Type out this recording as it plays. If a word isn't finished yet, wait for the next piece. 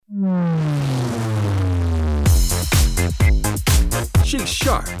She's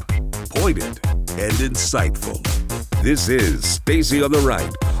sharp, pointed, and insightful. This is Stacy on the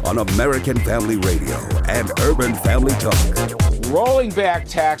Right on American Family Radio and Urban Family Talk. Rolling back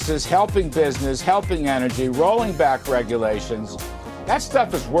taxes, helping business, helping energy, rolling back regulations. That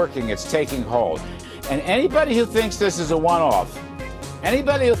stuff is working. It's taking hold. And anybody who thinks this is a one-off,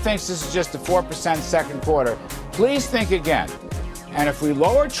 anybody who thinks this is just a 4% second quarter, please think again. And if we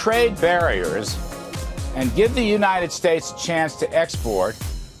lower trade barriers and give the United States a chance to export,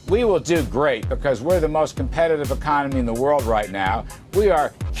 we will do great because we're the most competitive economy in the world right now. We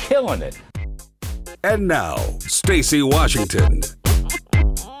are killing it. And now, Stacy Washington.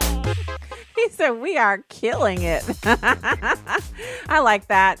 He said, we are killing it. I like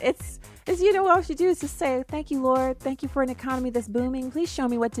that. It's you know, all you do is just say, thank you, Lord. Thank you for an economy that's booming. Please show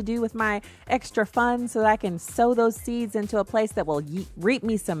me what to do with my extra funds so that I can sow those seeds into a place that will reap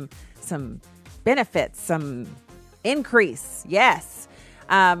me some benefits, some increase. Yes.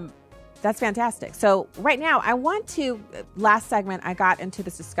 That's fantastic. So right now I want to, last segment, I got into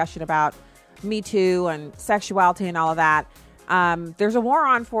this discussion about Me Too and sexuality and all of that. There's a war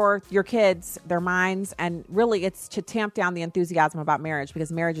on for your kids, their minds, and really it's to tamp down the enthusiasm about marriage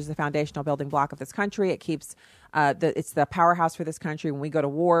because marriage is the foundational building block of this country. It keeps it's the powerhouse for this country. When we go to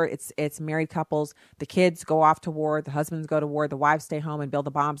war, it's married couples. The kids go off to war. The husbands go to war. The wives stay home and build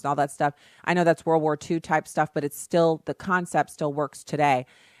the bombs and all that stuff. I know that's World War II type stuff, but it's still, the concept still works today.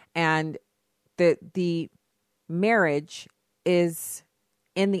 And the marriage is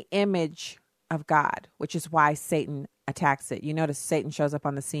in the image of God, which is why Satan attacks it. You notice Satan shows up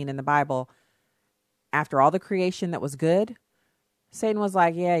on the scene in the Bible after all the creation that was good. Satan was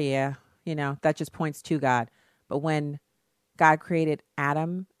like, yeah, you know, that just points to God. But when God created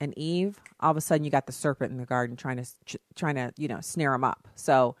Adam and Eve, all of a sudden you got the serpent in the garden trying to, you know, snare him up.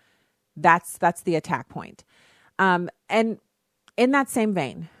 So that's the attack point. And in that same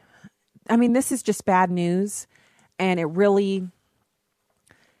vein, I mean, this is just bad news, and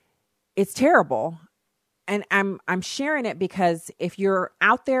it's terrible. And I'm sharing it because if you're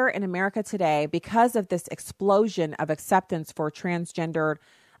out there in America today, because of this explosion of acceptance for transgender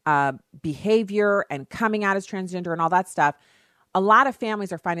behavior and coming out as transgender and all that stuff, a lot of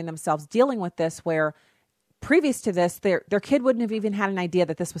families are finding themselves dealing with this where previous to this, their kid wouldn't have even had an idea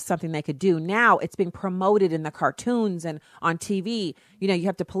that this was something they could do. Now it's being promoted in the cartoons and on TV. You know, you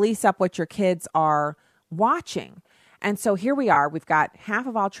have to police up what your kids are watching. And so here we are. We've got half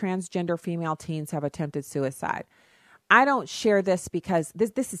of all transgender female teens have attempted suicide. I don't share this because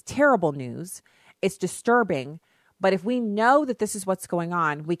this is terrible news. It's disturbing. But if we know that this is what's going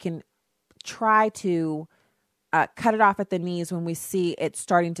on, we can try to cut it off at the knees when we see it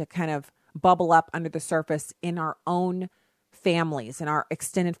starting to kind of bubble up under the surface in our own families, in our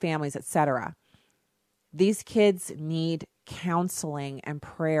extended families, etc. These kids need counseling and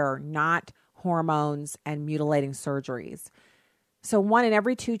prayer, not hormones and mutilating surgeries. So 1 in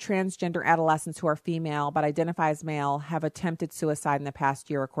every 2 transgender adolescents who are female but identify as male have attempted suicide in the past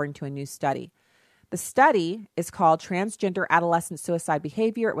year, according to a new study. The study is called Transgender Adolescent Suicide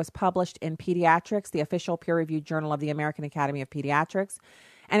Behavior. It was published in Pediatrics, the official peer-reviewed journal of the American Academy of Pediatrics,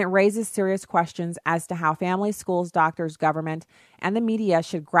 and it raises serious questions as to how families, schools, doctors, government, and the media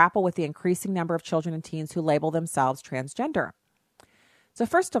should grapple with the increasing number of children and teens who label themselves transgender. So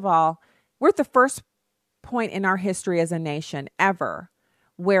first of all, we're at the first point in our history as a nation ever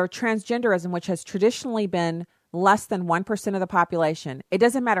where transgenderism, which has traditionally been less than 1% of the population, it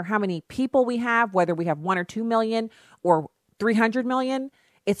doesn't matter how many people we have, whether we have 1 or 2 million or 300 million,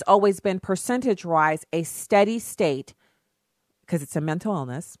 it's always been percentage-wise a steady state, because it's a mental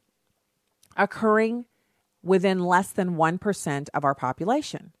illness, occurring within less than 1% of our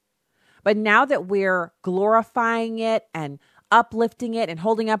population. But now that we're glorifying it and uplifting it and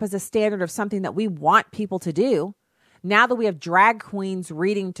holding up as a standard of something that we want people to do, now that we have drag queens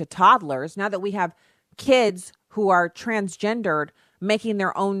reading to toddlers, now that we have kids who are transgendered making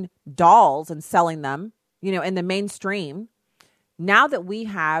their own dolls and selling them, you know, in the mainstream, now that we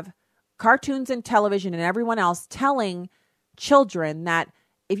have cartoons and television and everyone else telling children that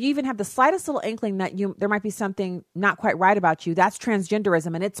if you even have the slightest little inkling that there might be something not quite right about you, that's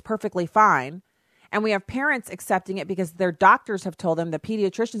transgenderism and it's perfectly fine. And we have parents accepting it because their doctors have told them, the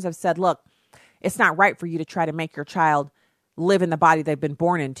pediatricians have said, look, it's not right for you to try to make your child live in the body they've been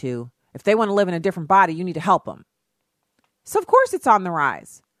born into. If they want to live in a different body, you need to help them. So of course it's on the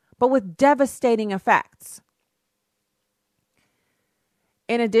rise, but with devastating effects.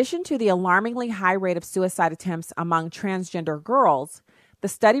 In addition to the alarmingly high rate of suicide attempts among transgender girls, the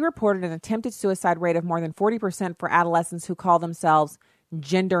study reported an attempted suicide rate of more than 40% for adolescents who call themselves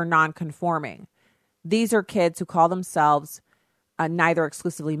gender nonconforming. These are kids who call themselves neither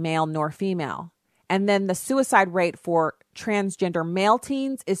exclusively male nor female. And then the suicide rate for transgender male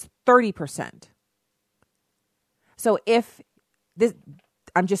teens is 30%. So if this,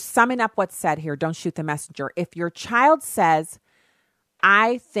 I'm just summing up what's said here. Don't shoot the messenger. If your child says,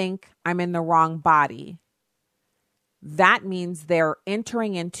 I think I'm in the wrong body, that means they're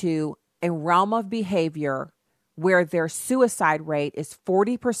entering into a realm of behavior where their suicide rate is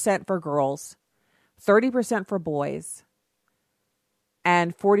 40% for girls, 30% for boys,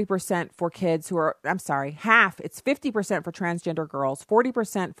 and 40% for kids who are, half. It's 50% for transgender girls,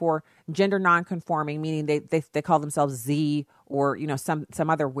 40% for gender nonconforming, meaning they call themselves Z or, some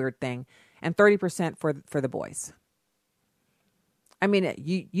other weird thing, and 30% for the boys. I mean,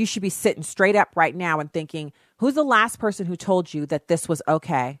 you should be sitting straight up right now and thinking, who's the last person who told you that this was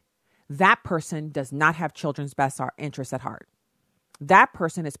okay? That person does not have children's best interests at heart. That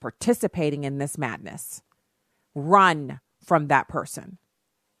person is participating in this madness. Run from that person.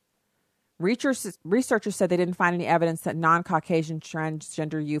 Researchers said they didn't find any evidence that non-Caucasian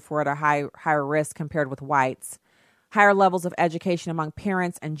transgender youth were at a higher risk compared with whites. Higher levels of education among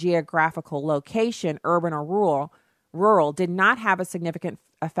parents and geographical location, urban or rural, did not have a significant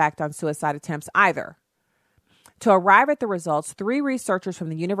effect on suicide attempts either. To arrive at the results, 3 researchers from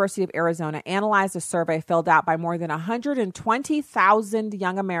the University of Arizona analyzed a survey filled out by more than 120,000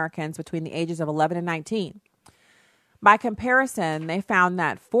 young Americans between the ages of 11 and 19. By comparison, they found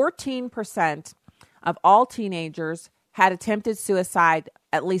that 14% of all teenagers had attempted suicide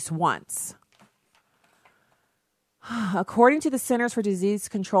at least once. According to the Centers for Disease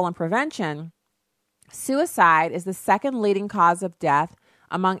Control and Prevention, suicide is the second leading cause of death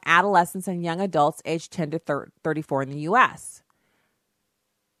among adolescents and young adults aged 10 to 34 in the U.S.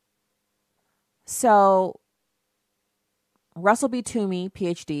 So, Russell B. Toomey,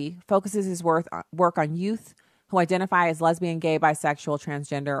 PhD, focuses his work on youth who identify as lesbian, gay, bisexual,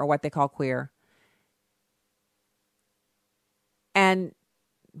 transgender, or what they call queer. And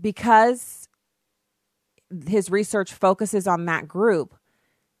because his research focuses on that group,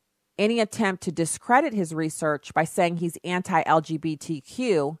 any attempt to discredit his research by saying he's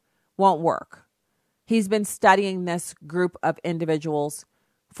anti-LGBTQ won't work. He's been studying this group of individuals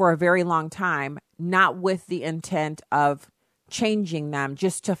for a very long time, not with the intent of changing them,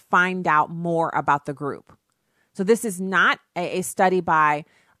 just to find out more about the group. So this is not a study by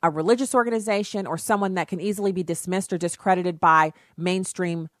a religious organization or someone that can easily be dismissed or discredited by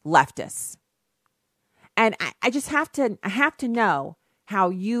mainstream leftists. And I just have to know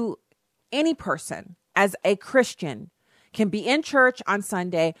how any person as a Christian can be in church on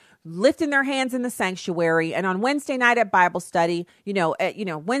Sunday, lifting their hands in the sanctuary, and on Wednesday night at Bible study,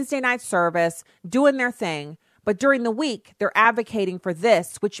 Wednesday night service, doing their thing. But during the week, they're advocating for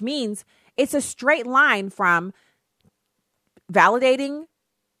this, which means it's a straight line from validating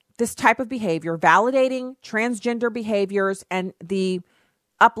this type of behavior, validating transgender behaviors and the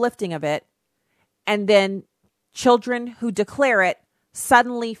uplifting of it, and then children who declare it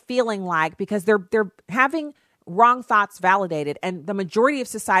suddenly feeling like, because they're having wrong thoughts validated, and the majority of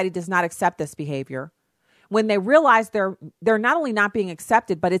society does not accept this behavior. When they realize they're not only not being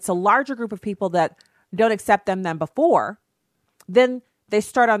accepted, but it's a larger group of people that don't accept them than before, then they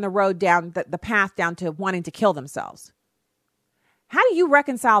start on the road down the path down to wanting to kill themselves. How do you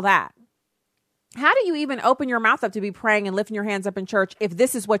reconcile that? How do you even open your mouth up to be praying and lifting your hands up in church if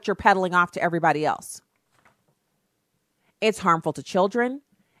this is what you're peddling off to everybody else? It's harmful to children.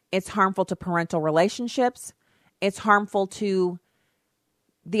 It's harmful to parental relationships. It's harmful to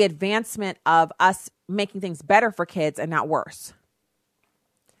the advancement of us making things better for kids and not worse.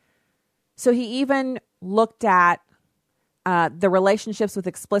 So he even looked at the relationships with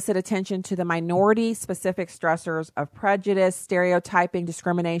explicit attention to the minority-specific stressors of prejudice, stereotyping,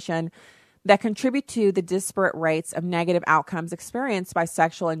 discrimination that contribute to the disparate rates of negative outcomes experienced by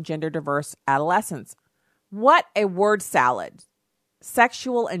sexual and gender-diverse adolescents. What a word salad.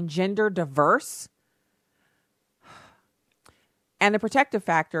 Sexual and gender diverse. And the protective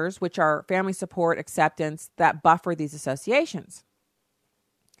factors, which are family support, acceptance, that buffer these associations.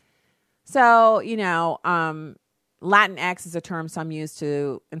 So, Latinx is a term some use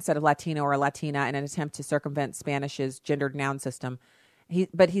to instead of Latino or Latina in an attempt to circumvent Spanish's gendered noun system.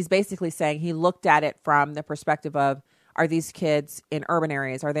 But he's basically saying he looked at it from the perspective of, are these kids in urban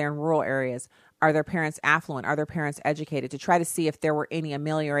areas? Are they in rural areas? Are their parents affluent? Are their parents educated? To try to see if there were any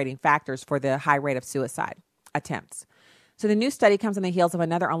ameliorating factors for the high rate of suicide attempts. So the new study comes on the heels of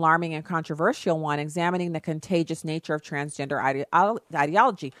another alarming and controversial one examining the contagious nature of transgender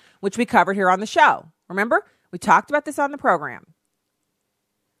ideology, which we covered here on the show. Remember? We talked about this on the program.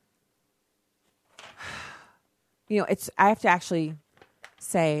 I have to actually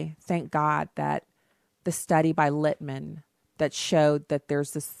say, thank God that the study by Littman that showed that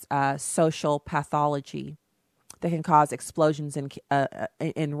there's this social pathology that can cause explosions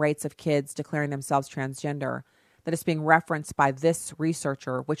in rates of kids declaring themselves transgender, that is being referenced by this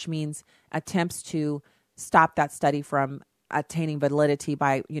researcher, which means attempts to stop that study from attaining validity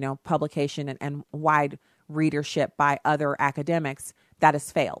by, publication and wide readership by other academics, that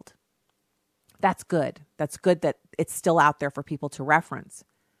has failed. That's good. That's good that it's still out there for people to reference.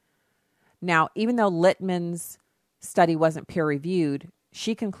 Now, even though Littman's study wasn't peer-reviewed,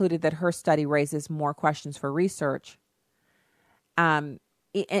 she concluded that her study raises more questions for research,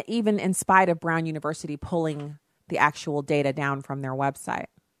 even in spite of Brown University pulling the actual data down from their website.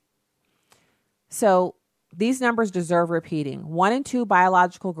 So these numbers deserve repeating. 1 in 2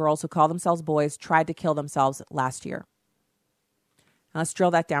 biological girls who call themselves boys tried to kill themselves last year. Now let's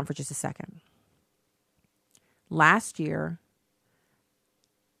drill that down for just a second. Last year,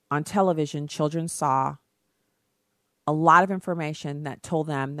 on television, children saw a lot of information that told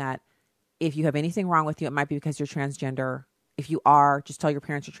them that if you have anything wrong with you, it might be because you're transgender. If you are, just tell your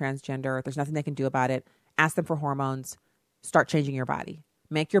parents you're transgender. There's nothing they can do about it. Ask them for hormones. Start changing your body.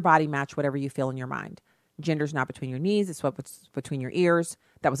 Make your body match whatever you feel in your mind. Gender's not between your knees. It's what's between your ears.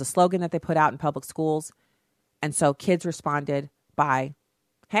 That was a slogan that they put out in public schools. And so kids responded by,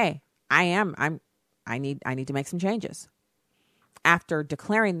 hey, I need to make some changes. After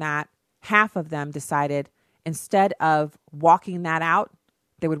declaring that, half of them decided instead of walking that out,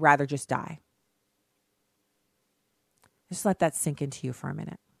 they would rather just die. Just let that sink into you for a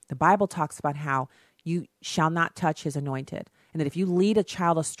minute. The Bible talks about how you shall not touch his anointed, and that if you lead a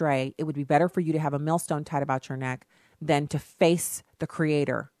child astray, it would be better for you to have a millstone tied about your neck than to face the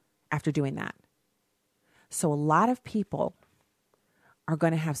Creator after doing that. So a lot of people are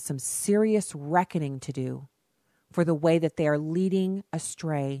going to have some serious reckoning to do for the way that they are leading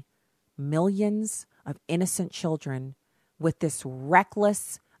astray millions of innocent children with this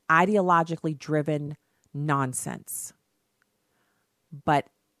reckless, ideologically driven nonsense. But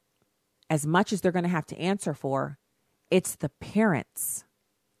as much as they're going to have to answer for, it's the parents.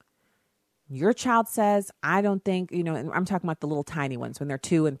 Your child says, I don't think, and I'm talking about the little tiny ones when they're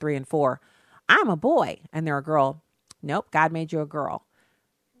 2 and 3 and 4. I'm a boy and they're a girl. Nope, God made you a girl.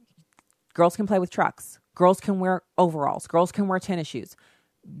 Girls can play with trucks. Girls can wear overalls. Girls can wear tennis shoes.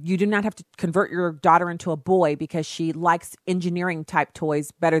 You do not have to convert your daughter into a boy because she likes engineering type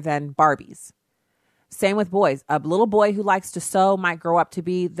toys better than Barbies. Same with boys. A little boy who likes to sew might grow up to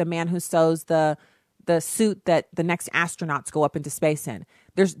be the man who sews the suit that the next astronauts go up into space in.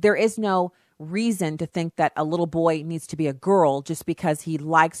 There is no reason to think that a little boy needs to be a girl just because he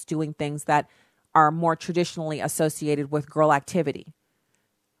likes doing things that are more traditionally associated with girl activity.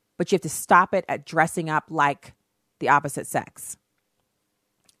 But you have to stop it at dressing up like the opposite sex.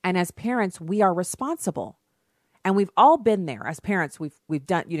 And as parents, we are responsible. And we've all been there. As parents, we've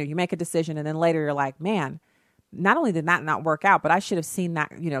done, you make a decision and then later you're like, man, not only did that not work out, but I should have seen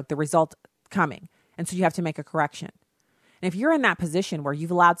that, the result coming. And so you have to make a correction. And if you're in that position where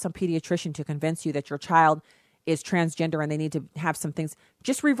you've allowed some pediatrician to convince you that your child is transgender and they need to have some things,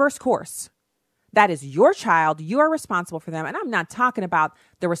 just reverse course. That is your child. You are responsible for them. And I'm not talking about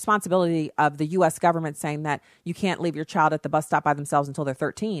the responsibility of the U.S. government saying that you can't leave your child at the bus stop by themselves until they're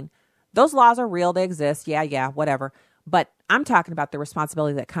 13. Those laws are real. They exist. Yeah, whatever. But I'm talking about the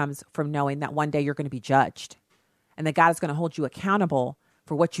responsibility that comes from knowing that one day you're going to be judged and that God is going to hold you accountable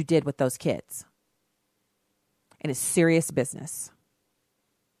for what you did with those kids. And it's serious business.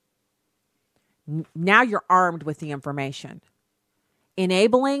 Now you're armed with the information.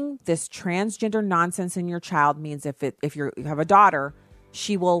 Enabling this transgender nonsense in your child means if you have a daughter,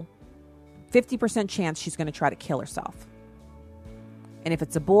 she will 50% chance she's going to try to kill herself. And if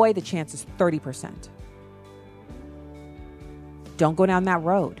it's a boy, the chance is 30%. Don't go down that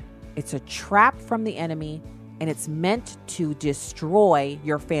road. It's a trap from the enemy, and it's meant to destroy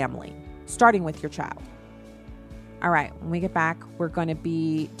your family, starting with your child. All right, when we get back, we're going to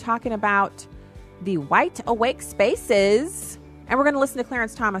be talking about the white awake spaces. And we're going to listen to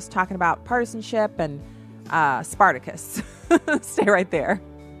Clarence Thomas talking about partisanship and Spartacus. Stay right there.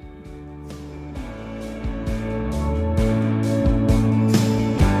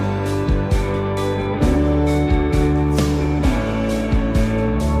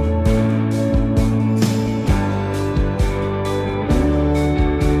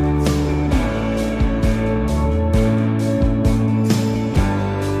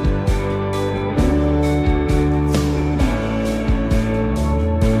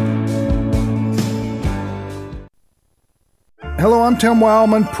 Tim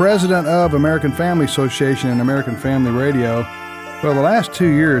Wildman, president of American Family Association and American Family Radio. Well, the last 2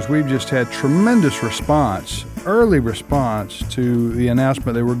 years, we've just had tremendous response, early response to the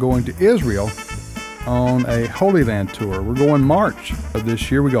announcement that we're going to Israel on a Holy Land tour. We're going March of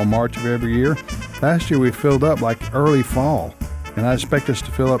this year. We go March of every year. Last year, we filled up like early fall, and I expect us to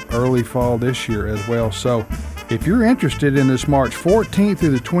fill up early fall this year as well. So if you're interested in this March 14th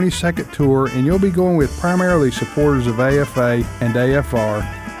through the 22nd tour, and you'll be going with primarily supporters of AFA and AFR,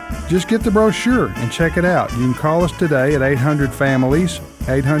 just get the brochure and check it out. You can call us today at 800-FAMILIES,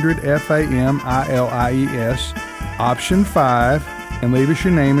 800-FAMILIES, option 5, and leave us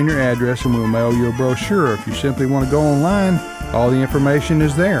your name and your address, and we'll mail you a brochure. If you simply want to go online, all the information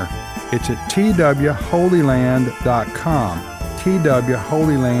is there. It's at twholyland.com,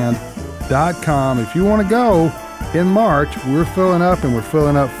 twholyland.com. If you want to go in March, we're filling up, and we're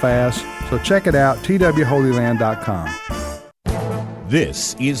filling up fast. So check it out, twholyland.com.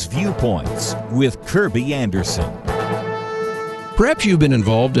 This is Viewpoints with Kirby Anderson. Perhaps you've been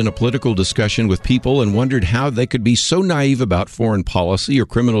involved in a political discussion with people and wondered how they could be so naive about foreign policy or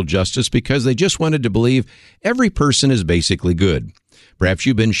criminal justice because they just wanted to believe every person is basically good. Perhaps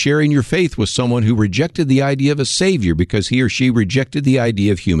you've been sharing your faith with someone who rejected the idea of a savior because he or she rejected the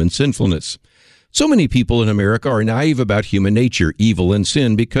idea of human sinfulness. So many people in America are naive about human nature, evil, and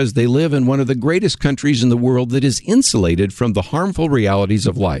sin because they live in one of the greatest countries in the world that is insulated from the harmful realities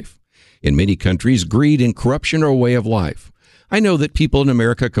of life. In many countries, greed and corruption are a way of life. I know that people in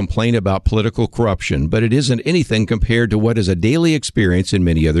America complain about political corruption, but it isn't anything compared to what is a daily experience in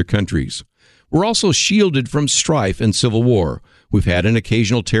many other countries. We're also shielded from strife and civil war. We've had an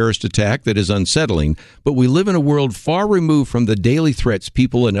occasional terrorist attack that is unsettling, but we live in a world far removed from the daily threats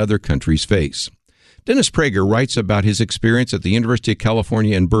people in other countries face. Dennis Prager writes about his experience at the University of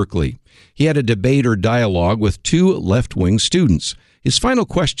California in Berkeley. He had a debate or dialogue with two left-wing students. His final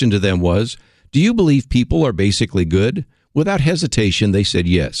question to them was, "Do you believe people are basically good?" Without hesitation, they said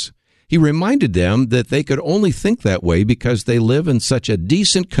yes. He reminded them that they could only think that way because they live in such a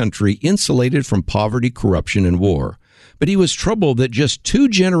decent country insulated from poverty, corruption, and war. But he was troubled that just 2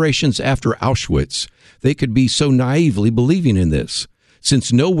 generations after Auschwitz, they could be so naively believing in this.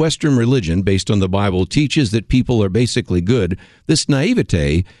 Since no Western religion based on the Bible teaches that people are basically good, this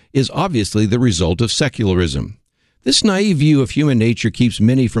naivete is obviously the result of secularism. This naive view of human nature keeps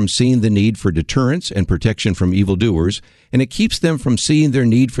many from seeing the need for deterrence and protection from evildoers, and it keeps them from seeing their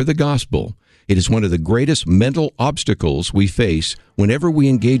need for the gospel. It is one of the greatest mental obstacles we face whenever we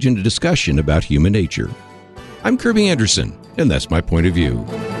engage in a discussion about human nature. I'm Kirby Anderson, and that's my point of view.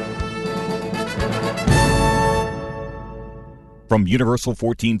 From Universal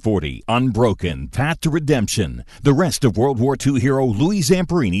 1440, Unbroken, Path to Redemption, the rest of World War II hero Louis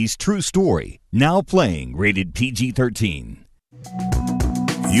Zamperini's true story, now playing, rated PG-13.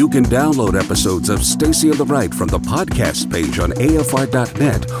 You can download episodes of Stacy on the Right from the podcast page on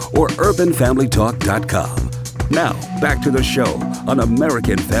AFR.net or UrbanFamilyTalk.com. Now, back to the show on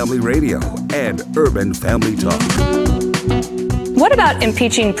American Family Radio and Urban Family Talk. What about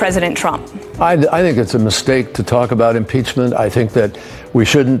impeaching President Trump? I think it's a mistake to talk about impeachment. I think that we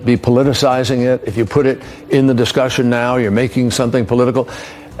shouldn't be politicizing it. If you put it in the discussion now, you're making something political.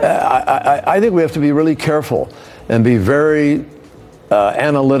 I think we have to be really careful and be very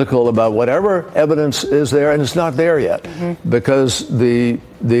analytical about whatever evidence is there, and it's not there yet, because the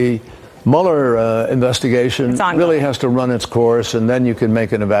Mueller investigation really has to run its course, and then you can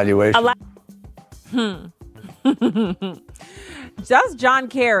make an evaluation. Just John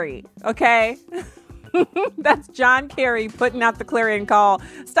Kerry, okay? That's John Kerry putting out the clarion call.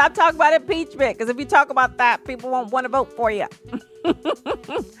 Stop talking about impeachment, because if you talk about that, people won't want to vote for you.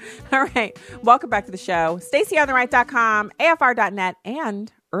 All right. Welcome back to the show. StacyOnTheRight.com, AFR.net,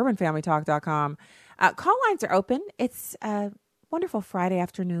 and UrbanFamilyTalk.com. Call lines are open. It's a wonderful Friday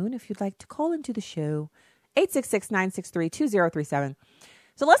afternoon. If you'd like to call into the show, 866-963-2037.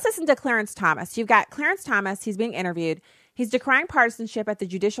 So let's listen to Clarence Thomas. You've got Clarence Thomas. He's being interviewed. He's decrying partisanship at the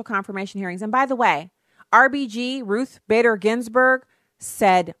judicial confirmation hearings. And by the way, RBG, Ruth Bader Ginsburg,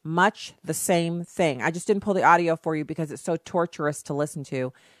 said much the same thing. I just didn't pull the audio for you because it's so torturous to listen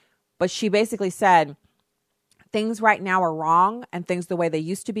to. But she basically said things right now are wrong and things the way they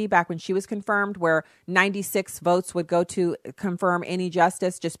used to be back when she was confirmed, where 96 votes would go to confirm any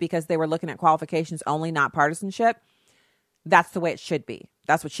justice just because they were looking at qualifications only, not partisanship. That's the way it should be.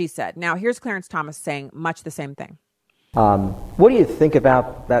 That's what she said. Now, here's Clarence Thomas saying much the same thing. What do you think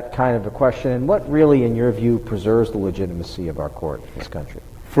about that kind of a question, and what really, in your view, preserves the legitimacy of our court in this country?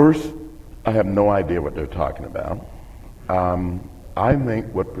 First, I have no idea what they're talking about. I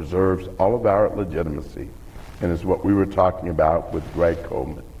think what preserves all of our legitimacy and it's what we were talking about with Greg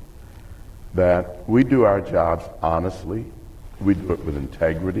Coleman, that we do our jobs honestly, we do it with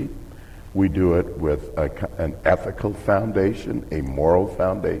integrity, we do it with an ethical foundation, a moral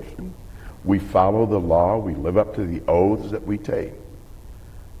foundation. We follow the law, we live up to the oaths that we take.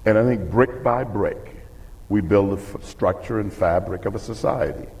 And I think brick by brick, we build the structure and fabric of a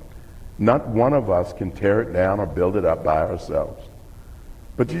society. Not one of us can tear it down or build it up by ourselves.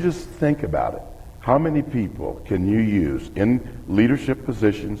 But you just think about it. How many people can you use in leadership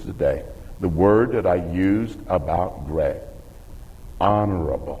positions today? The word that I used about Greg,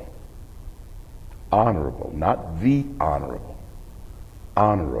 honorable. Honorable, not the honorable.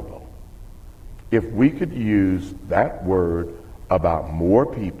 Honorable. If we could use that word about more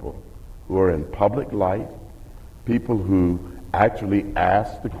people who are in public life, people who actually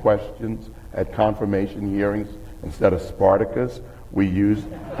ask the questions at confirmation hearings instead of Spartacus, we use...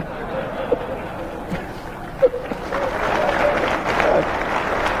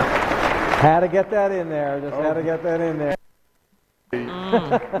 Had to get that in there. Just had to get that in there.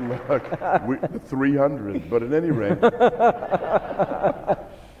 Look, the 300, but at any rate.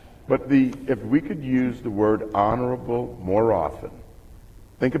 But if we could use the word honorable more often,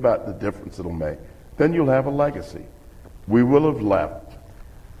 think about the difference it'll make. Then you'll have a legacy. We will have left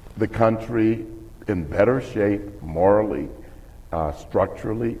the country in better shape morally,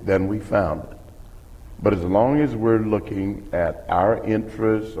 structurally, than we found it. But as long as we're looking at our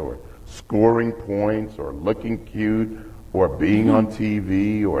interests or scoring points or looking cute or being on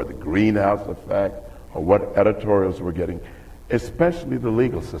TV or the greenhouse effect or what editorials we're getting, especially the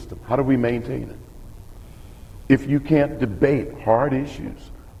legal system, how do we maintain it? If you can't debate hard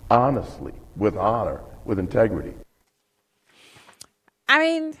issues honestly, with honor, with integrity. I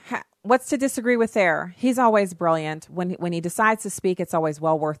mean, what's to disagree with there? He's always brilliant. When he decides to speak, it's always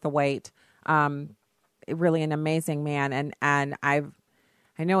well worth the wait. Really an amazing man. And I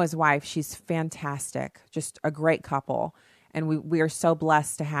know his wife. She's fantastic. Just a great couple. And we are so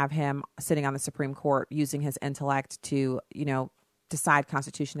blessed to have him sitting on the Supreme Court using his intellect to, decide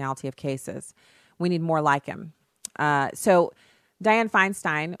constitutionality of cases. We need more like him. So Dianne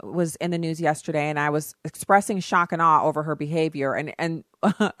Feinstein was in the news yesterday, and I was expressing shock and awe over her behavior. And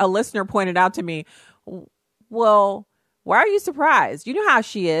a listener pointed out to me, well, why are you surprised? You know how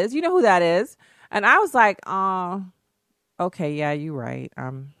she is. You know who that is. And I was like, oh, okay, yeah, you're right.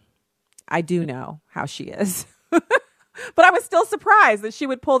 I do know how she is. But I was still surprised that she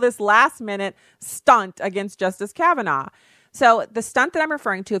would pull this last-minute stunt against Justice Kavanaugh. So the stunt that I'm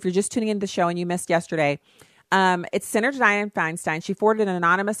referring to, if you're just tuning into the show and you missed yesterday, it's Senator Dianne Feinstein. She forwarded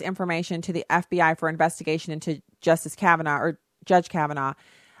anonymous information to the FBI for investigation into Justice Kavanaugh or Judge Kavanaugh.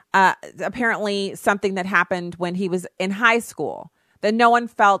 Apparently something that happened when he was in high school that no one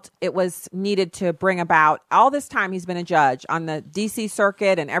felt it was needed to bring about. All this time he's been a judge on the D.C.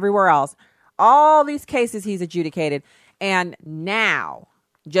 circuit and everywhere else. All these cases he's adjudicated. And now,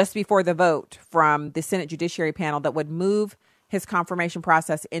 just before the vote from the Senate Judiciary Panel that would move his confirmation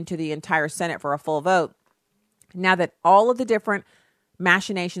process into the entire Senate for a full vote, now that all of the different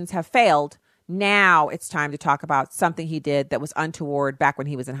machinations have failed, now it's time to talk about something he did that was untoward back when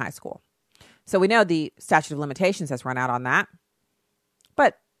he was in high school. So we know the statute of limitations has run out on that,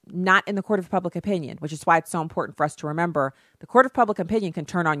 but not in the court of public opinion, which is why it's so important for us to remember the court of public opinion can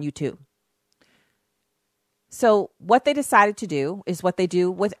turn on you too. So what they decided to do is what they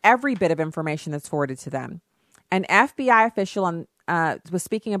do with every bit of information that's forwarded to them. An FBI official was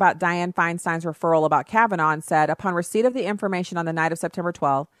speaking about Dianne Feinstein's referral about Kavanaugh and said, upon receipt of the information on the night of September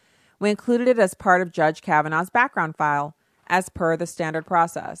 12th, we included it as part of Judge Kavanaugh's background file as per the standard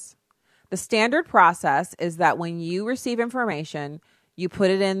process. The standard process is that when you receive information, you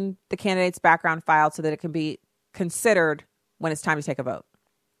put it in the candidate's background file so that it can be considered when it's time to take a vote.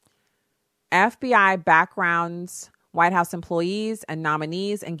 FBI backgrounds White House employees and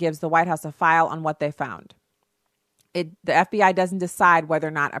nominees and gives the White House a file on what they found. The FBI doesn't decide whether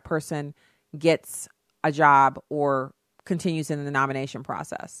or not a person gets a job or continues in the nomination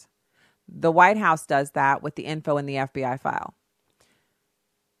process. The White House does that with the info in the FBI file.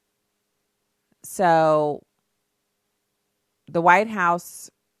 So the White House,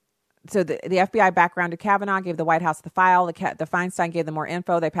 so the FBI background to Kavanaugh gave the White House the file. The Feinstein gave them more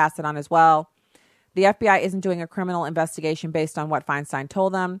info. They passed it on as well. The FBI isn't doing a criminal investigation based on what Feinstein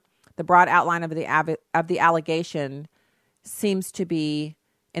told them. The broad outline of the allegation seems to be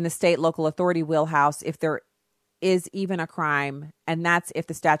in the state local authority wheelhouse if there is even a crime, and that's if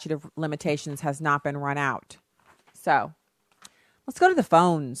the statute of limitations has not been run out. So let's go to the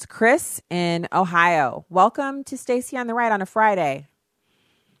phones. Chris in Ohio. Welcome to Stacey on the Right on a Friday.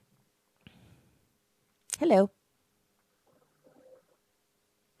 Hello.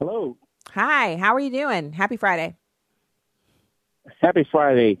 Hello. Hi. How are you doing? Happy Friday. Happy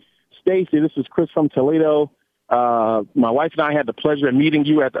Friday. Stacy, this is Chris from Toledo. My wife and I had the pleasure of meeting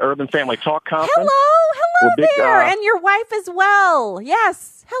you at the Urban Family Talk Conference. Hello there. And your wife as well.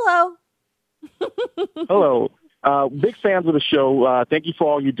 Yes. Hello. Hello. Big fans of the show. Thank you for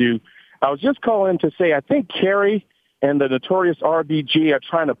all you do. I was just calling to say I think Kerry and the notorious RBG are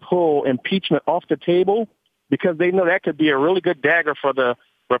trying to pull impeachment off the table because they know that could be a really good dagger for the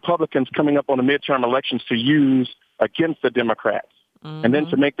Republicans coming up on the midterm elections to use against the Democrats. Mm-hmm. And then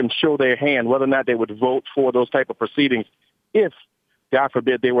to make them show their hand whether or not they would vote for those type of proceedings if, God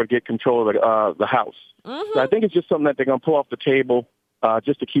forbid, they were to get control of the House. Mm-hmm. So I think it's just something that they're going to pull off the table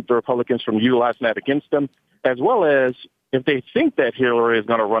just to keep the Republicans from utilizing that against them, as well as if they think that Hillary is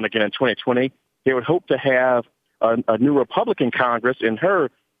going to run again in 2020, they would hope to have a new Republican Congress in her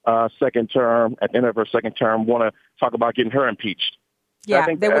second term, at the end of her second term, want to talk about getting her impeached. Yeah, I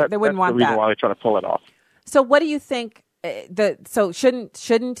think they wouldn't want the reason that. why they're trying to pull it off. So what do you think? So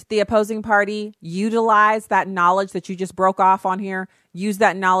shouldn't the opposing party utilize that knowledge that you just broke off on here? Use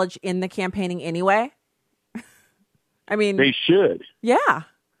that knowledge in the campaigning anyway? I mean, they should. Yeah,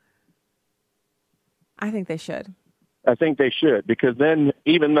 I think they should. I think they should, because then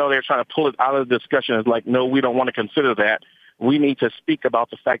even though they're trying to pull it out of the discussion, it's like, no, we don't want to consider that. We need to speak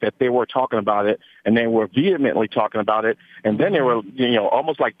about the fact that they were talking about it, and they were vehemently talking about it, and then they were,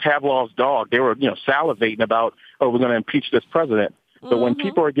 almost like Pavlov's dog. They were, salivating about, we're going to impeach this president. But when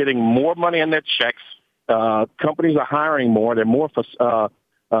people are getting more money in their checks, companies are hiring more. They're more for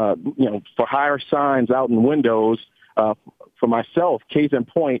hire signs out in windows. For myself, case in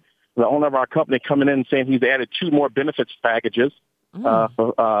point, the owner of our company coming in and saying he's added 2 more benefits packages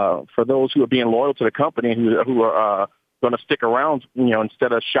for those who are being loyal to the company, who are going to stick around,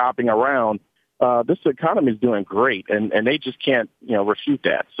 instead of shopping around. This economy is doing great, and they just can't, refute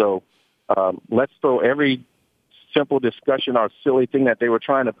that. So let's throw every simple discussion or silly thing that they were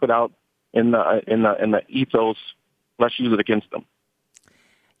trying to put out in the ethos. Let's use it against them.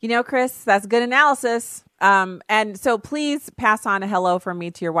 Chris, that's good analysis. And so please pass on a hello from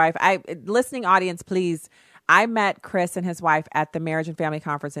me to your wife. Listening audience, please. I met Chris and his wife at the Marriage and Family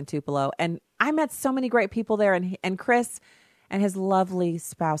Conference in Tupelo, and I met so many great people there. And Chris and his lovely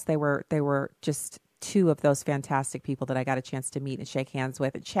spouse, they were just 2 of those fantastic people that I got a chance to meet and shake hands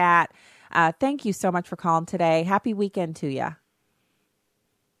with and chat. Thank you so much for calling today. Happy weekend to you.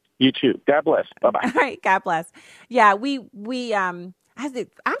 You too. God bless. Bye-bye. All right. God bless. Yeah, I'm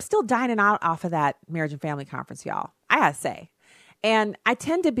still dining out off of that Marriage and Family Conference, y'all. I gotta say. And I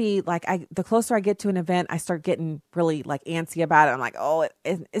tend to be like, the closer I get to an event, I start getting really like antsy about it. I'm like, oh,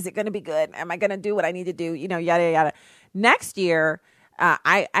 is it going to be good? Am I going to do what I need to do? Yada, yada. Next year,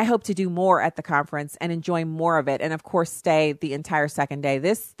 I hope to do more at the conference and enjoy more of it. And of course, stay the entire second day.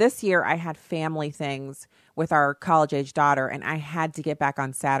 This year, I had family things with our college-age daughter, and I had to get back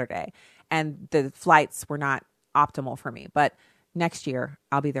on Saturday. And the flights were not optimal for me. But next year,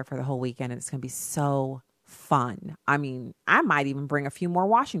 I'll be there for the whole weekend, and it's going to be so fun. I mean, I might even bring a few more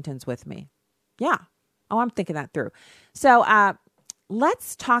Washingtons with me. Yeah. Oh, I'm thinking that through. So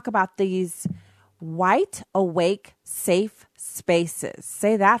let's talk about these White Awake Safe Spaces.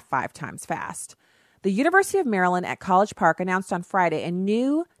 Say that 5 times fast. The University of Maryland at College Park announced on Friday a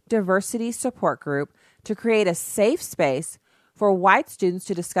new diversity support group to create a safe space for white students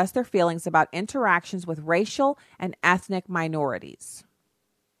to discuss their feelings about interactions with racial and ethnic minorities.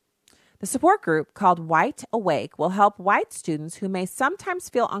 The support group, called White Awake, will help white students who may sometimes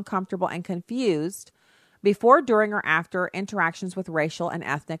feel uncomfortable and confused before, during, or after interactions with racial and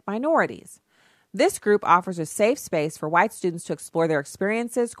ethnic minorities. This group offers a safe space for white students to explore their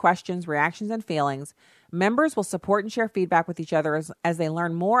experiences, questions, reactions, and feelings. Members will support and share feedback with each other as they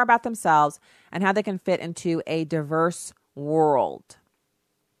learn more about themselves and how they can fit into a diverse world.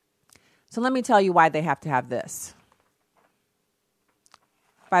 So let me tell you why they have to have this.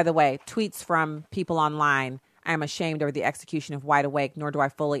 By the way, tweets from people online. I am ashamed over the execution of White Awake, nor do I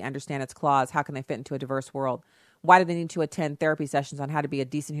fully understand its clause. How can they fit into a diverse world? Why do they need to attend therapy sessions on how to be a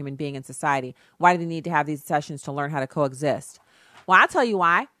decent human being in society? Why do they need to have these sessions to learn how to coexist? Well, I'll tell you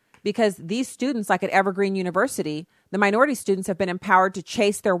why. Because these students, like at Evergreen University, the minority students have been empowered to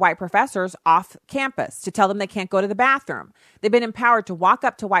chase their white professors off campus, to tell them they can't go to the bathroom. They've been empowered to walk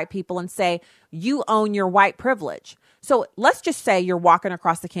up to white people and say, you own your white privilege. So let's just say you're walking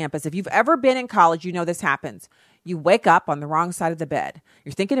across the campus. If you've ever been in college, you know this happens. you wake up on the wrong side of the bed.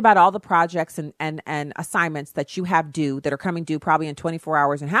 You're thinking about all the projects and assignments that you have due that are coming due probably in 24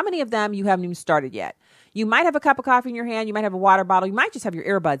 hours. And how many of them you haven't even started yet? You might have a cup of coffee in your hand. You might have a water bottle. You might just have your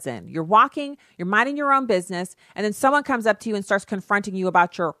earbuds in. You're walking, you're minding your own business. And then someone comes up to you and starts confronting you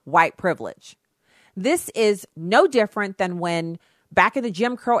about your white privilege. This is no different than when back in the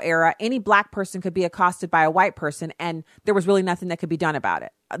Jim Crow era, any black person could be accosted by a white person and there was really nothing that could be done about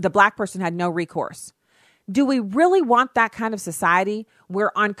it. The black person had no recourse. Do we really want that kind of society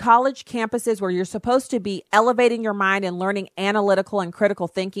where on college campuses where you're supposed to be elevating your mind and learning analytical and critical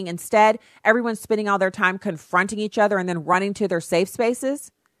thinking, instead, everyone's spending all their time confronting each other and then running to their safe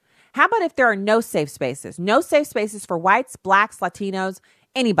spaces? How about if there are no safe spaces? No safe spaces for whites, blacks, Latinos,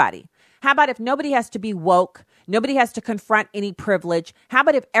 anybody. How about if nobody has to be woke? Nobody has to confront any privilege. How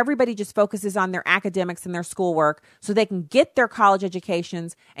about if everybody just focuses on their academics and their schoolwork so they can get their college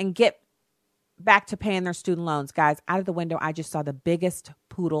educations and get back to paying their student loans? Guys, out of the window, I just saw the biggest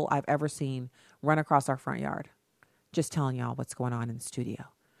poodle I've ever seen run across our front yard. Just telling y'all what's going on in the studio.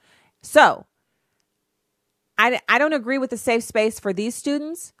 So I don't agree with the safe space for these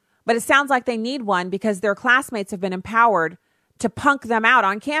students, but it sounds like they need one because their classmates have been empowered to punk them out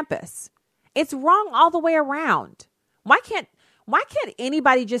on campus. It's wrong all the way around. Why can't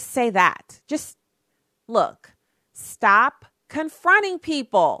anybody just say that? Just look, stop confronting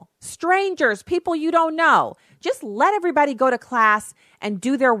people, strangers, people you don't know. Just let everybody go to class and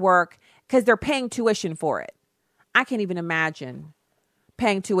do their work because they're paying tuition for it. I can't even imagine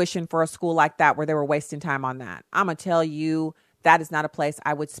paying tuition for a school like that where they were wasting time on that. I'm going to tell you, that is not a place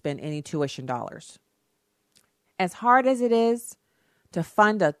I would spend any tuition dollars. As hard as it is to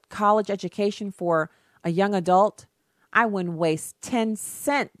fund a college education for a young adult, I wouldn't waste 10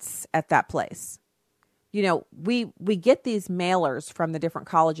 cents at that place. You know, we get these mailers from the different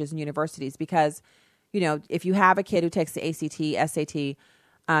colleges and universities because, you know, if you have a kid who takes the ACT, SAT,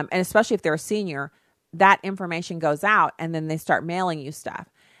 and especially if they're a senior, that information goes out and then they start mailing you stuff.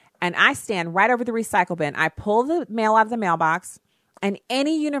 And I stand right over the recycle bin. I pull the mail out of the mailbox, and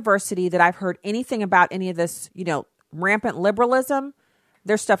any university that I've heard anything about any of this, you know, rampant liberalism,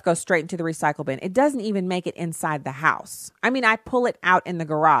 their stuff goes straight into the recycle bin. It doesn't even make it inside the house. I mean, I pull it out in the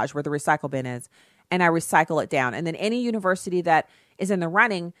garage where the recycle bin is, and I recycle it down. And then any university that is in the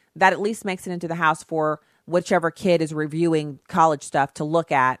running, that at least makes it into the house for whichever kid is reviewing college stuff to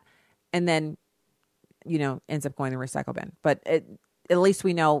look at, and then, you know, ends up going to the recycle bin. But at least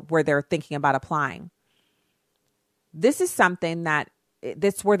we know where they're thinking about applying. This is something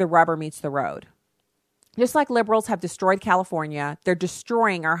that's where the rubber meets the road. Just like liberals have destroyed California, they're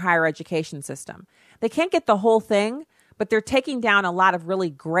destroying our higher education system. They can't get the whole thing, but they're taking down a lot of really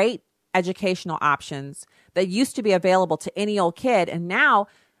great educational options that used to be available to any old kid. And now,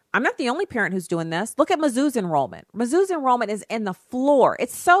 I'm not the only parent who's doing this. Look at Mizzou's enrollment. Mizzou's enrollment is in the floor.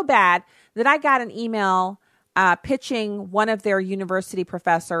 It's so bad that I got an email pitching one of their university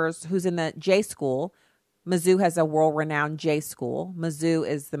professors who's in the J school. Mizzou has a world-renowned J school. Mizzou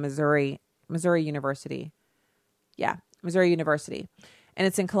is the Missouri University. Yeah, Missouri University. And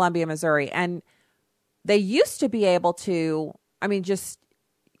it's in Columbia, Missouri. And they used to be able to, just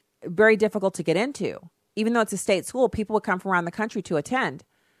very difficult to get into. Even though it's a state school, people would come from around the country to attend.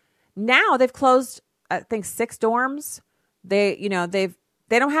 Now they've closed, I think, 6 dorms. They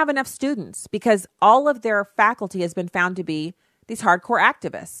don't have enough students because all of their faculty has been found to be these hardcore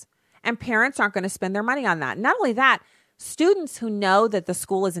activists. And parents aren't going to spend their money on that. Not only that, students who know that the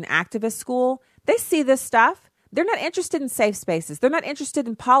school is an activist school, they see this stuff. They're not interested in safe spaces. They're not interested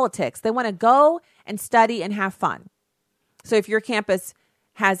in politics. They want to go and study and have fun. So if your campus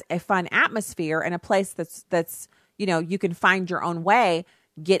has a fun atmosphere and a place that's you can find your own way,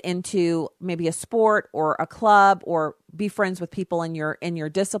 get into maybe a sport or a club or be friends with people in your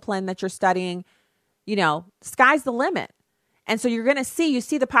discipline that you're studying, sky's the limit. And so you're going to see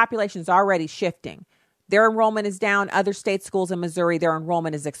the population's already shifting. Their enrollment is down. Other state schools in Missouri, their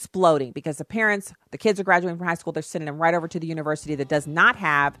enrollment is exploding because the kids are graduating from high school. They're sending them right over to the university that does not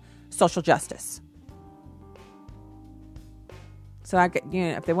have social justice. So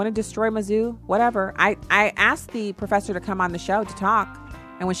if they want to destroy Mizzou, whatever. I asked the professor to come on the show to talk.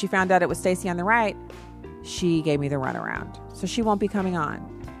 And when she found out it was Stacey on the Right, she gave me the runaround. So she won't be coming on.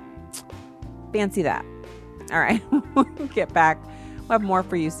 Fancy that. All right, we'll get back. We'll have more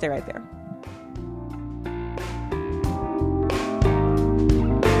for you. Stay right there.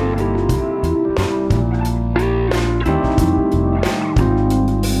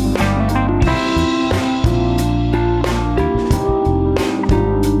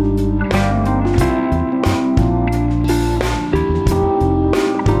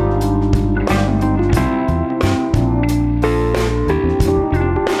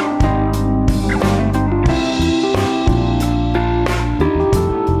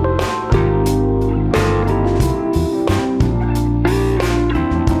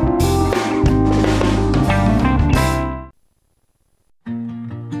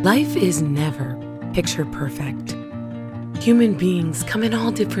 Life is never picture perfect. Human beings come in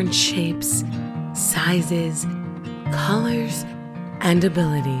all different shapes, sizes, colors, and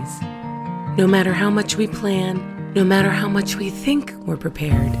abilities. No matter how much we plan, no matter how much we think we're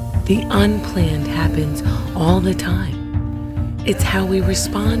prepared, the unplanned happens all the time. It's how we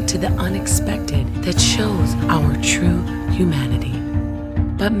respond to the unexpected that shows our true humanity.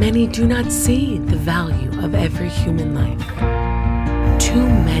 But many do not see the value of every human life. Too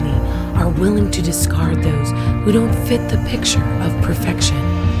many are willing to discard those who don't fit the picture of perfection.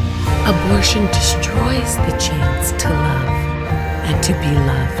 Abortion destroys the chance to love and to be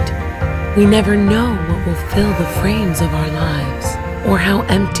loved. We never know what will fill the frames of our lives or how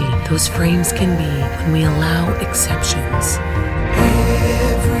empty those frames can be when we allow exceptions.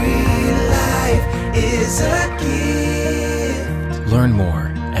 Every life is a gift. Learn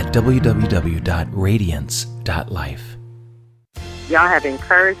more at www.radiance.life. Y'all have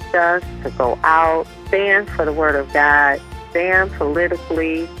encouraged us to go out, stand for the word of God, stand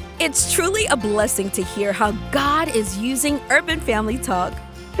politically. It's truly a blessing to hear how God is using Urban Family Talk.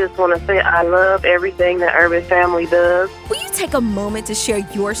 Just want to say I love everything that Urban Family does. Will you take a moment to share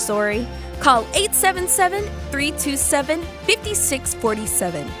your story? Call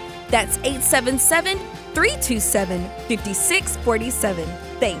 877-327-5647. That's 877-327-5647.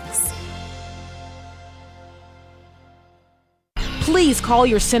 Thanks. Please call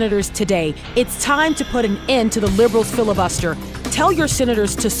your senators today. It's time to put an end to the liberals' filibuster. Tell your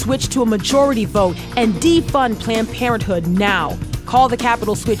senators to switch to a majority vote and defund Planned Parenthood now. Call the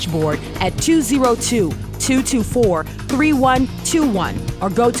Capitol Switchboard at 202-224-3121 or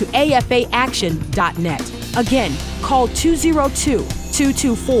go to afaaction.net. Again, call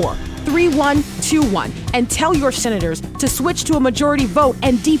 202-224-3121 and tell your senators to switch to a majority vote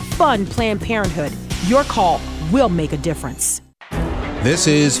and defund Planned Parenthood. Your call will make a difference. This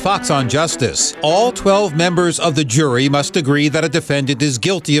is Fox on Justice. All 12 members of the jury must agree that a defendant is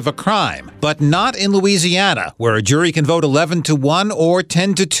guilty of a crime, but not in Louisiana, where a jury can vote 11-1 or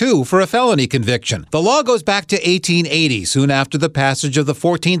 10-2 for a felony conviction. The law goes back to 1880, soon after the passage of the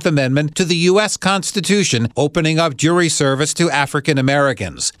 14th Amendment to the U.S. Constitution, opening up jury service to African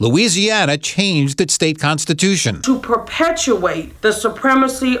Americans. Louisiana changed its state constitution to perpetuate the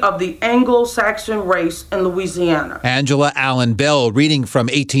supremacy of the Anglo-Saxon race in Louisiana. Angela Allen Bell, reading from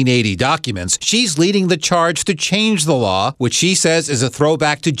 1880 documents, she's leading the charge to change the law, which she says is a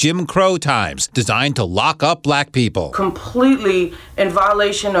throwback to Jim Crow times, designed to lock up black people. Completely in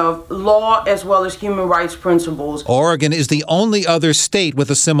violation of law as well as human rights principles. Oregon is the only other state with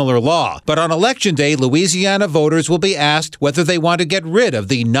a similar law. But on Election Day, Louisiana voters will be asked whether they want to get rid of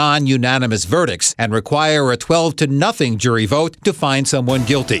the non-unanimous verdicts and require a 12-0 jury vote to find someone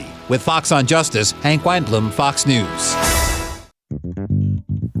guilty. With Fox on Justice, Hank Weinblum, Fox News.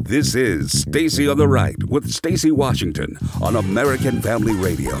 This is Stacy on the Right with Stacy Washington on American Family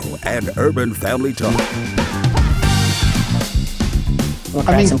Radio and Urban Family Talk.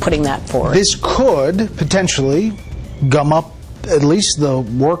 Putting that forward. This could potentially gum up at least the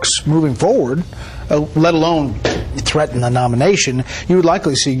works moving forward, let alone threaten the nomination. You would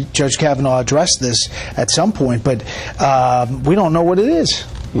likely see Judge Kavanaugh address this at some point, but we don't know what it is.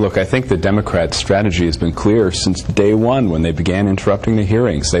 Look, I think the Democrats' strategy has been clear since day one when they began interrupting the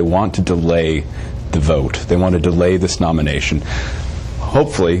hearings. They want to delay the vote. They want to delay this nomination.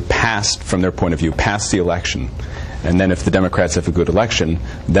 Hopefully, from their point of view, past the election. And then if the Democrats have a good election,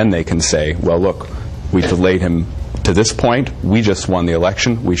 then they can say, well, look, we delayed him to this point. We just won the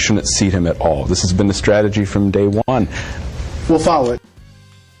election. We shouldn't seat him at all. This has been the strategy from day one. We'll follow it.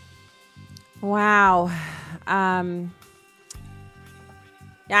 Wow.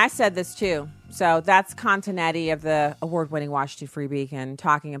 Yeah, I said this too. So that's Continetti of the award-winning Washington Free Beacon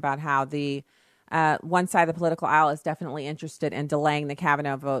talking about how the one side of the political aisle is definitely interested in delaying the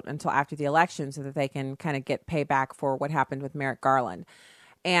Kavanaugh vote until after the election so that they can kind of get payback for what happened with Merrick Garland.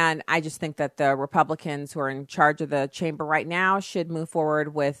 And I just think that the Republicans who are in charge of the chamber right now should move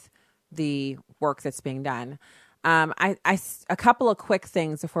forward with the work that's being done. A couple of quick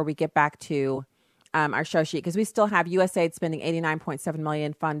things before we get back to our show sheet, because we still have USAID spending $89.7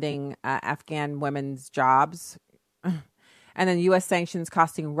 million funding Afghan women's jobs, and then U.S. sanctions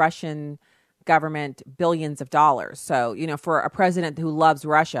costing Russian government billions of dollars. So, for a president who loves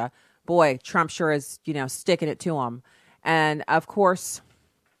Russia, boy, Trump sure is, sticking it to him. And of course,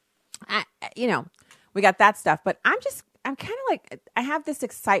 we got that stuff. But I'm kind of like, I have this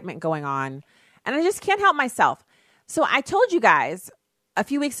excitement going on, and I just can't help myself. So I told you guys a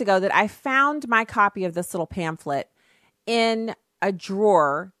few weeks ago that I found my copy of this little pamphlet in a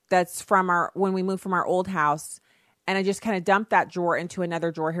drawer that's from when we moved from our old house. And I just kind of dumped that drawer into another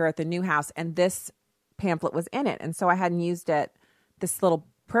drawer here at the new house. And this pamphlet was in it. And so I hadn't used this little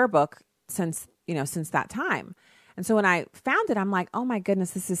prayer book since that time. And so when I found it, I'm like, oh my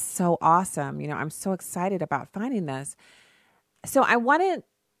goodness, this is so awesome. I'm so excited about finding this. So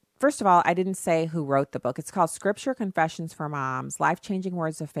first of all, I didn't say who wrote the book. It's called Scripture Confessions for Moms, Life-Changing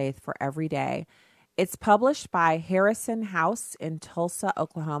Words of Faith for Every Day. It's published by Harrison House in Tulsa,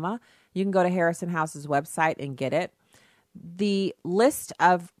 Oklahoma. You can go to Harrison House's website and get it. The list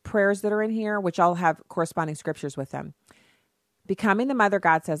of prayers that are in here, which all have corresponding scriptures with them. Becoming the mother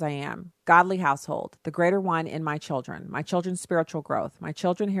God says I am, godly household, the greater one in my children's spiritual growth, my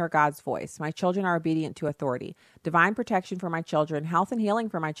children hear God's voice, my children are obedient to authority, divine protection for my children, health and healing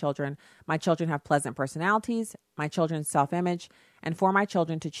for my children have pleasant personalities, my children's self-image, and for my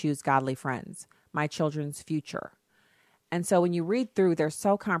children to choose godly friends, my children's future. And so when you read through, they're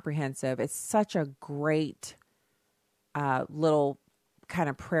so comprehensive. It's such a great little kind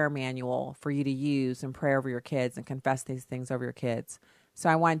of prayer manual for you to use and pray over your kids and confess these things over your kids. So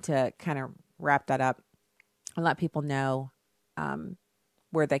I wanted to kind of wrap that up and let people know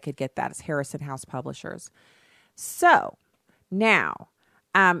where they could get that. It's Harrison House Publishers. So now,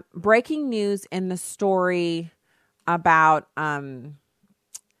 breaking news in the story about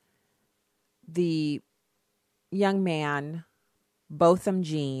the young man, Botham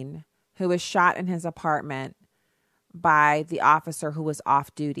Jean, who was shot in his apartment by the officer who was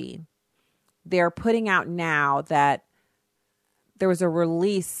off duty. They're putting out now that there was a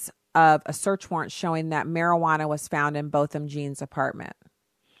release of a search warrant showing that marijuana was found in Botham Jean's apartment.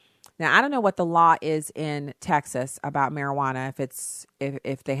 Now, I don't know what the law is in Texas about marijuana,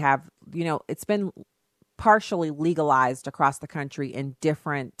 if they have, it's been partially legalized across the country in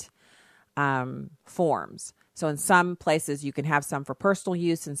different forms. So in some places you can have some for personal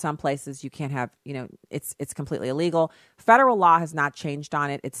use. In some places you can't have, it's completely illegal. Federal law has not changed on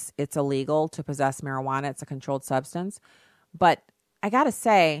it. It's illegal to possess marijuana. It's a controlled substance. But I got to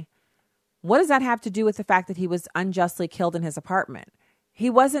say, what does that have to do with the fact that he was unjustly killed in his apartment? He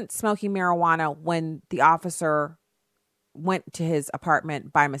wasn't smoking marijuana when the officer went to his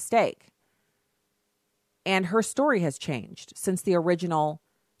apartment by mistake. And her story has changed since the original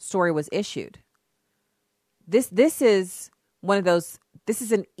story was issued. This is one of those, this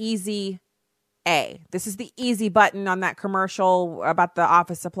is an easy A. This is the easy button on that commercial about the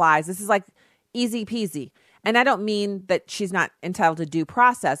office supplies. This is like easy peasy. And I don't mean that she's not entitled to due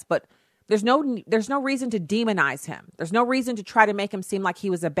process, but there's no reason to demonize him. There's no reason to try to make him seem like he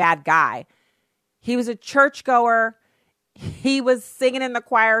was a bad guy. He was a churchgoer. He was singing in the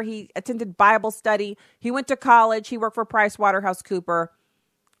choir. He attended Bible study. He went to college. He worked for PricewaterhouseCoopers.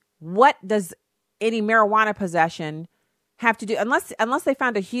 What does any marijuana possession have to do, unless they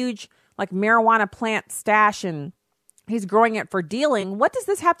found a huge marijuana plant stash and he's growing it for dealing? What does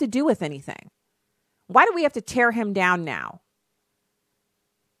this have to do with anything? Why do we have to tear him down now?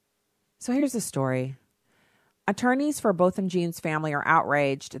 So here's the story. Attorneys for Botham Jean's family are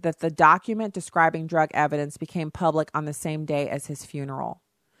outraged that the document describing drug evidence became public on the same day as his funeral.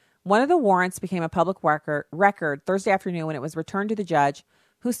 One of the warrants became a public record Thursday afternoon when it was returned to the judge,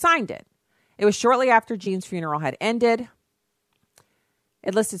 who signed it. It was shortly after Jean's funeral had ended.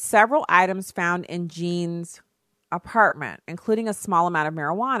 It listed several items found in Jean's apartment, including a small amount of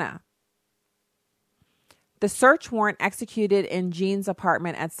marijuana. The search warrant executed in Jean's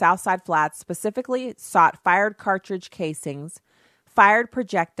apartment at Southside Flats specifically sought fired cartridge casings, fired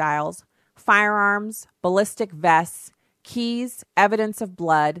projectiles, firearms, ballistic vests, keys, evidence of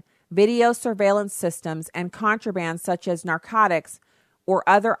blood, video surveillance systems, and contraband such as narcotics or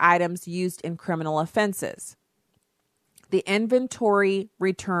other items used in criminal offenses. The inventory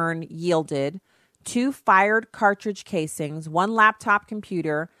return yielded 2 fired cartridge casings, 1 laptop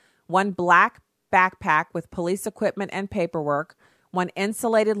computer, 1 black backpack with police equipment and paperwork, 1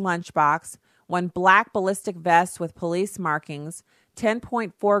 insulated lunchbox, 1 black ballistic vest with police markings,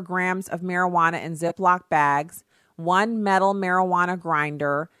 10.4 grams of marijuana in Ziploc bags, 1 metal marijuana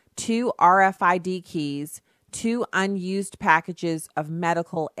grinder, 2 RFID keys, 2 unused packages of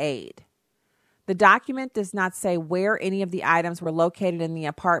medical aid. The document does not say where any of the items were located in the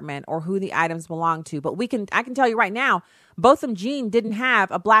apartment or who the items belong to, but I can tell you right now, Botham Jean didn't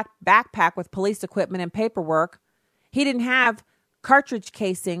have a black backpack with police equipment and paperwork. He didn't have cartridge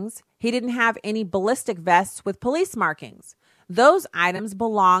casings. He didn't have any ballistic vests with police markings. Those items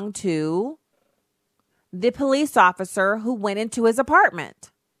belong to the police officer who went into his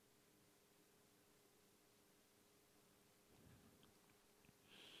apartment.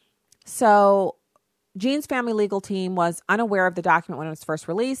 So Jean's family legal team was unaware of the document when it was first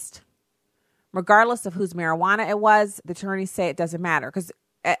released. regardless of whose marijuana it was, the attorneys say it doesn't matter. Because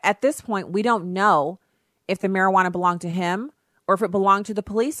at this point, we don't know if the marijuana belonged to him or if it belonged to the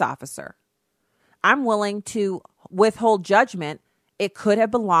police officer. I'm willing to withhold judgment. It could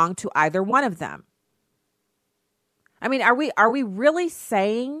have belonged to either one of them. I mean, are we really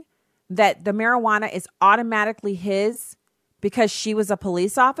saying that the marijuana is automatically his because she was a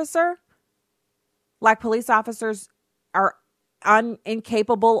police officer? Like police officers are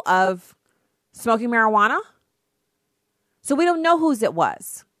incapable of smoking marijuana? So we don't know whose it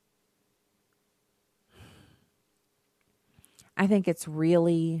was. I think it's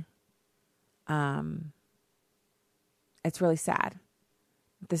really sad.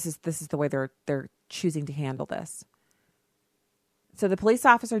 This is the way they're choosing to handle this. So the police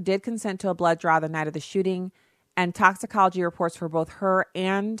officer did consent to a blood draw the night of the shooting, and toxicology reports for both her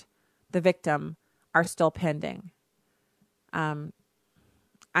and the victim are still pending. I'm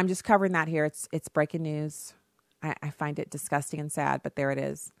just covering that here. It's breaking news. I find it disgusting and sad, but there it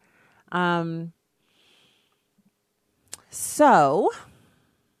is. So,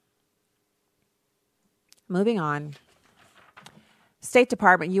 moving on. State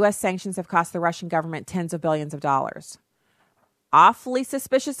Department, U.S. sanctions have cost the Russian government tens of billions of dollars. Awfully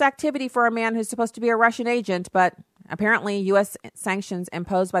suspicious activity for a man who's supposed to be a Russian agent, but apparently U.S. sanctions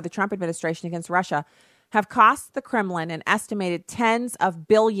imposed by the Trump administration against Russia have cost the Kremlin an estimated tens of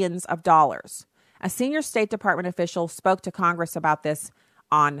billions of dollars. A senior State Department official spoke to Congress about this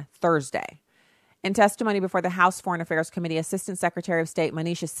on Thursday. In testimony before the House Foreign Affairs Committee, Assistant Secretary of State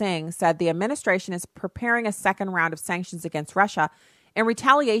Manisha Singh said the administration is preparing a second round of sanctions against Russia in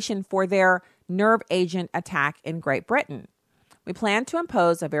retaliation for their nerve agent attack in Great Britain. We plan to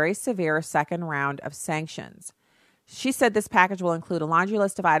impose a very severe second round of sanctions. She said this package will include a laundry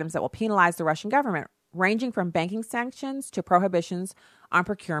list of items that will penalize the Russian government, ranging from banking sanctions to prohibitions on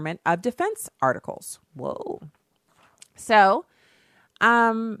procurement of defense articles. Whoa. So,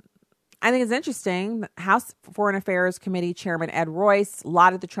 I think it's interesting. House Foreign Affairs Committee Chairman Ed Royce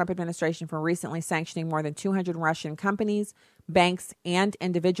lauded the Trump administration for recently sanctioning more than 200 Russian companies, banks, and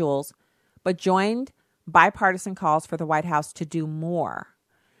individuals, but joined bipartisan calls for the White House to do more.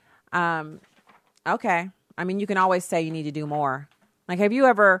 Okay. I mean, you can always say you need to do more. Like, have you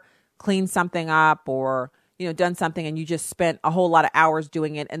ever cleaned something up or, done something and you just spent a whole lot of hours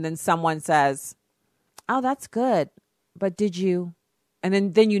doing it, and then someone says, oh, that's good, but did you? And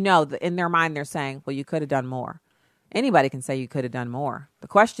then that in their mind they're saying, well, you could have done more. Anybody can say you could have done more. The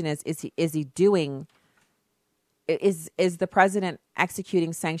question is he doing? Is the president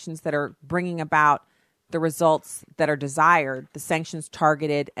executing sanctions that are bringing about the results that are desired, the sanctions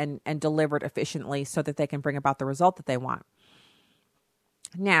targeted and delivered efficiently so that they can bring about the result that they want?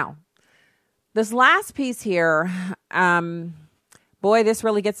 Now, this last piece here, boy, this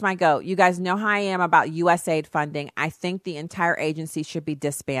really gets my goat. You guys know how I am about USAID funding. I think the entire agency should be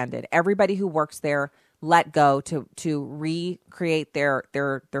disbanded. Everybody who works there, let go to recreate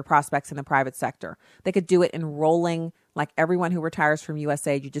their prospects in the private sector. They could do it in rolling, like everyone who retires from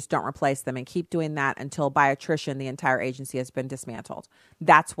USAID, you just don't replace them, and keep doing that until by attrition the entire agency has been dismantled.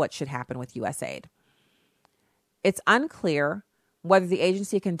 That's what should happen with USAID. It's unclear whether the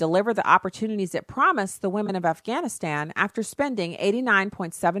agency can deliver the opportunities it promised the women of Afghanistan after spending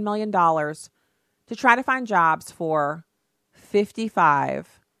 $89.7 million to try to find jobs for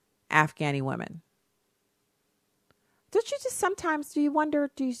 55 Afghani women. Don't you just sometimes, do you wonder,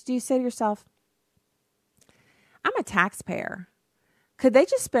 do you say to yourself, I'm a taxpayer. Could they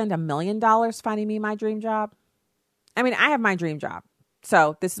just spend $1 million finding me my dream job? I mean, I have my dream job.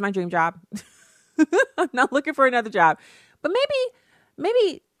 So this is my dream job. I'm not looking for another job. But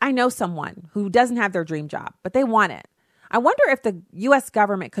maybe I know someone who doesn't have their dream job, but they want it. I wonder if the U.S.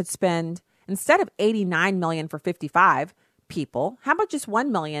 government could spend, instead of $89 million for 55 people, how about just $1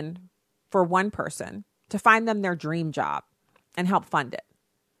 million for one person to find them their dream job and help fund it?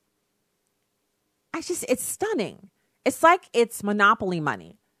 It's stunning. It's like it's Monopoly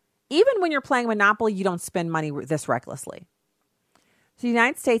money. Even when you're playing Monopoly, you don't spend money this recklessly. So the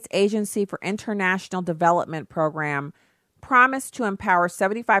United States Agency for International Development program promised to empower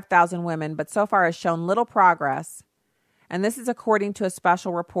 75,000 women, but so far has shown little progress. And this is according to a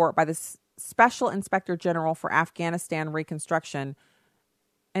special report by the Special Inspector General for Afghanistan Reconstruction,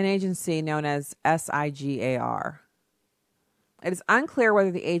 an agency known as SIGAR. It is unclear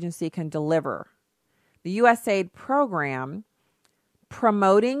whether the agency can deliver. The USAID program,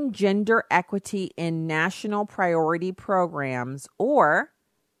 Promoting Gender Equity in National Priority Programs, or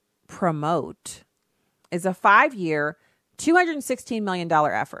PROMOTE, is a 5-year, $216 million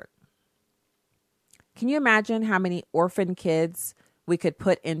effort. Can you imagine how many orphan kids we could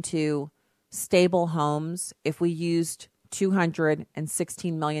put into stable homes if we used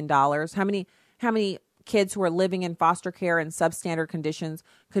 $216 million? How many kids who are living in foster care in substandard conditions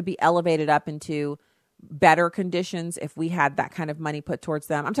could be elevated up into better conditions if we had that kind of money put towards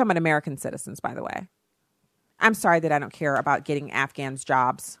them? I'm talking about American citizens, by the way. I'm sorry that I don't care about getting Afghans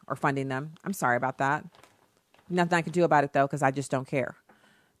jobs or funding them. I'm sorry about that. Nothing I can do about it, though, because I just don't care.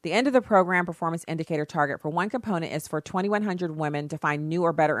 The end of the program performance indicator target for one component is for 2,100 women to find new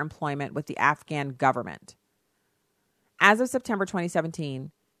or better employment with the Afghan government. As of September 2017,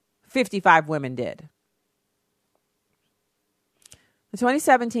 55 women did. The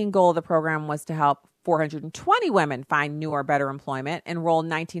 2017 goal of the program was to help 420 women find new or better employment, enroll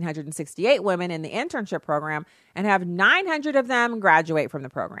 1,968 women in the internship program, and have 900 of them graduate from the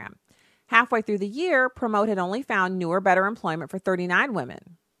program. Halfway through the year, Promote had only found new or better employment for 39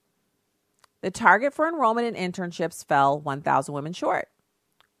 women. The target for enrollment in internships fell 1,000 women short.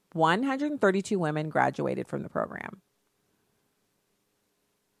 132 women graduated from the program.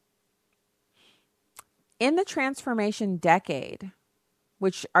 In the transformation decade,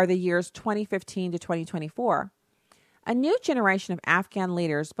 which are the years 2015 to 2024, a new generation of Afghan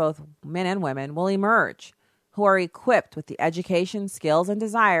leaders, both men and women, will emerge who are equipped with the education, skills, and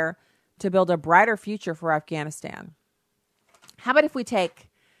desire to build a brighter future for Afghanistan. How about if we take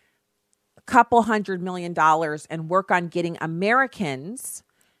a couple $100 million and work on getting Americans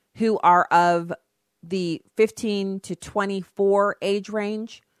who are of the 15 to 24 age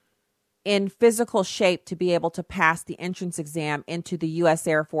range in physical shape to be able to pass the entrance exam into the U.S.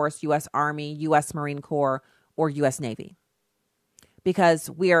 Air Force, U.S. Army, U.S. Marine Corps, or U.S. Navy.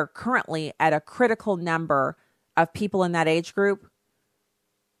 Because we are currently at a critical number of people in that age group.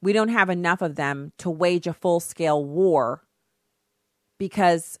 We don't have enough of them to wage a full-scale war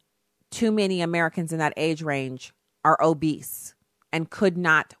because too many Americans in that age range are obese and could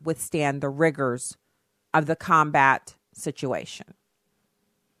not withstand the rigors of the combat situation.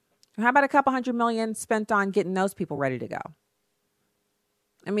 How about a couple $100 million spent on getting those people ready to go?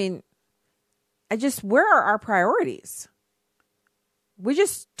 I mean, where are our priorities? We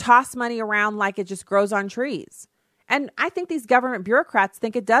just toss money around like it just grows on trees. And I think these government bureaucrats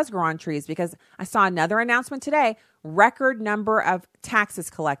think it does grow on trees because I saw another announcement today, record number of taxes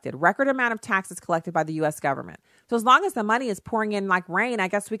collected, record amount of taxes collected by the U.S. government. So as long as the money is pouring in like rain, I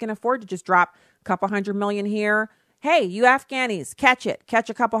guess we can afford to just drop a couple $100 million here. Hey, you Afghanis, catch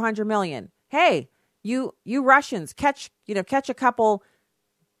a couple $100 million. Hey, you Russians, catch a couple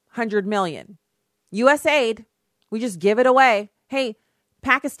 $100 million. U.S. aid, we just give it away. Hey,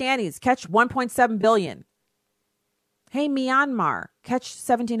 Pakistanis, catch $1.7 billion. Hey, Myanmar, catch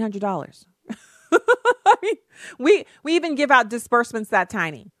 $1,700. I mean, we even give out disbursements that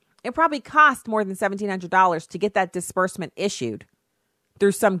tiny. It probably cost more than $1,700 to get that disbursement issued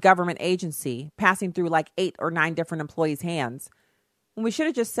through some government agency, passing through like 8 or 9 different employees' hands. And we should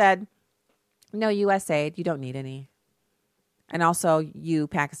have just said, no, U.S. aid, you don't need any. And also you,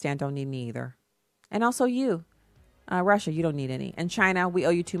 Pakistan, don't need any either. And also you, Russia, you don't need any. And China, we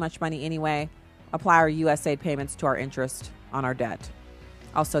owe you too much money anyway. Apply our U.S. aid payments to our interest on our debt.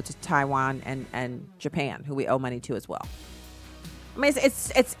 Also to Taiwan and Japan, who we owe money to as well. I mean,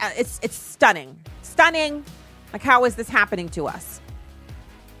 it's stunning. Stunning. Like, how is this happening to us?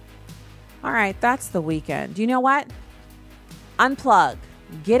 All right, that's the weekend. You know what? Unplug.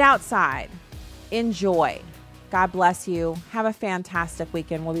 Get outside. Enjoy. God bless you. Have a fantastic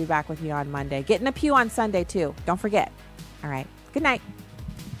weekend. We'll be back with you on Monday. Get in the pew on Sunday, too. Don't forget. All right. Good night.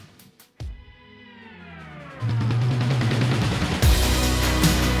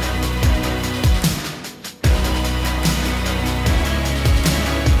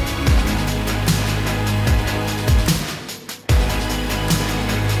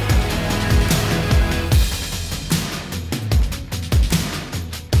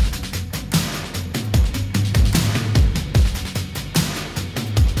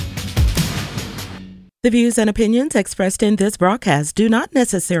 The views and opinions expressed in this broadcast do not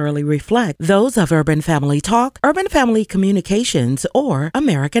necessarily reflect those of Urban Family Talk, Urban Family Communications, or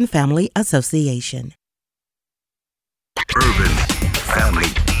American Family Association. Urban Family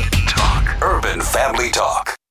Talk. Urban Family Talk.